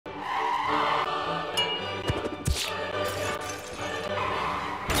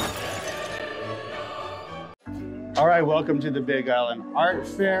Hi, welcome to the Big Island Art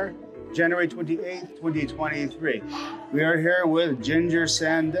Fair, January 28th, 2023. We are here with Anne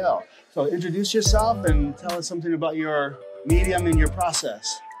Sandell. So introduce yourself and tell us something about your medium and your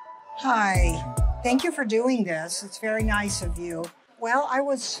process. Hi, thank you for doing this. It's very nice of you. Well, I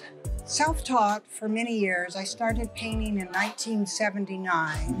was self-taught for many years. I started painting in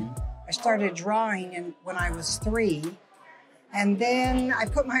 1979. I started drawing when I was 3. And then I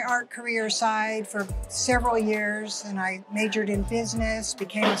put my art career aside for several years and I majored in business,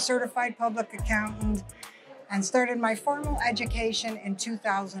 became a certified public accountant, and started my formal education in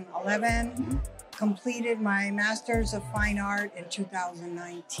 2011, completed my Master's of Fine Art in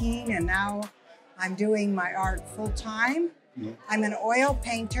 2019, and now I'm doing my art full-time. I'm an oil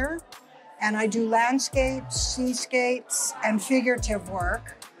painter, and I do landscapes, seascapes, and figurative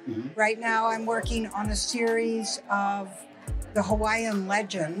work. Right now I'm working on a series of the Hawaiian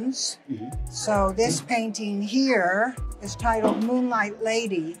legends. So this painting here is titled Moonlight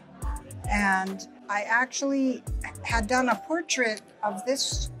Lady. And I actually had done a portrait of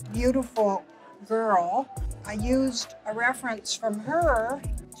this beautiful girl. I used a reference from her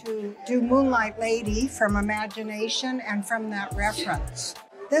to do Moonlight Lady from imagination and from that reference.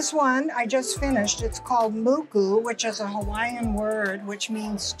 This one I just finished. It's called muku, which is a Hawaiian word which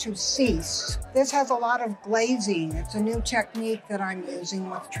means to cease. This has a lot of glazing. It's a new technique that I'm using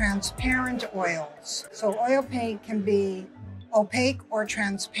with transparent oils. So oil paint can be opaque or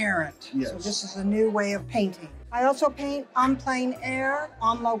transparent. Yes. So this is a new way of painting. I also paint on plein air,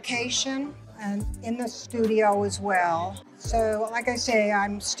 on location, and in the studio as well. So like I say,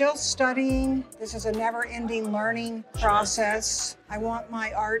 I'm still studying. This is a never-ending learning process. I want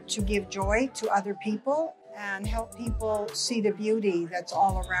my art to give joy to other people and help people see the beauty that's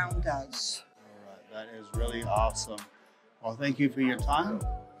all around us. All right, that is really awesome. Well, thank you for your time.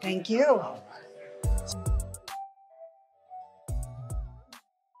 Thank you.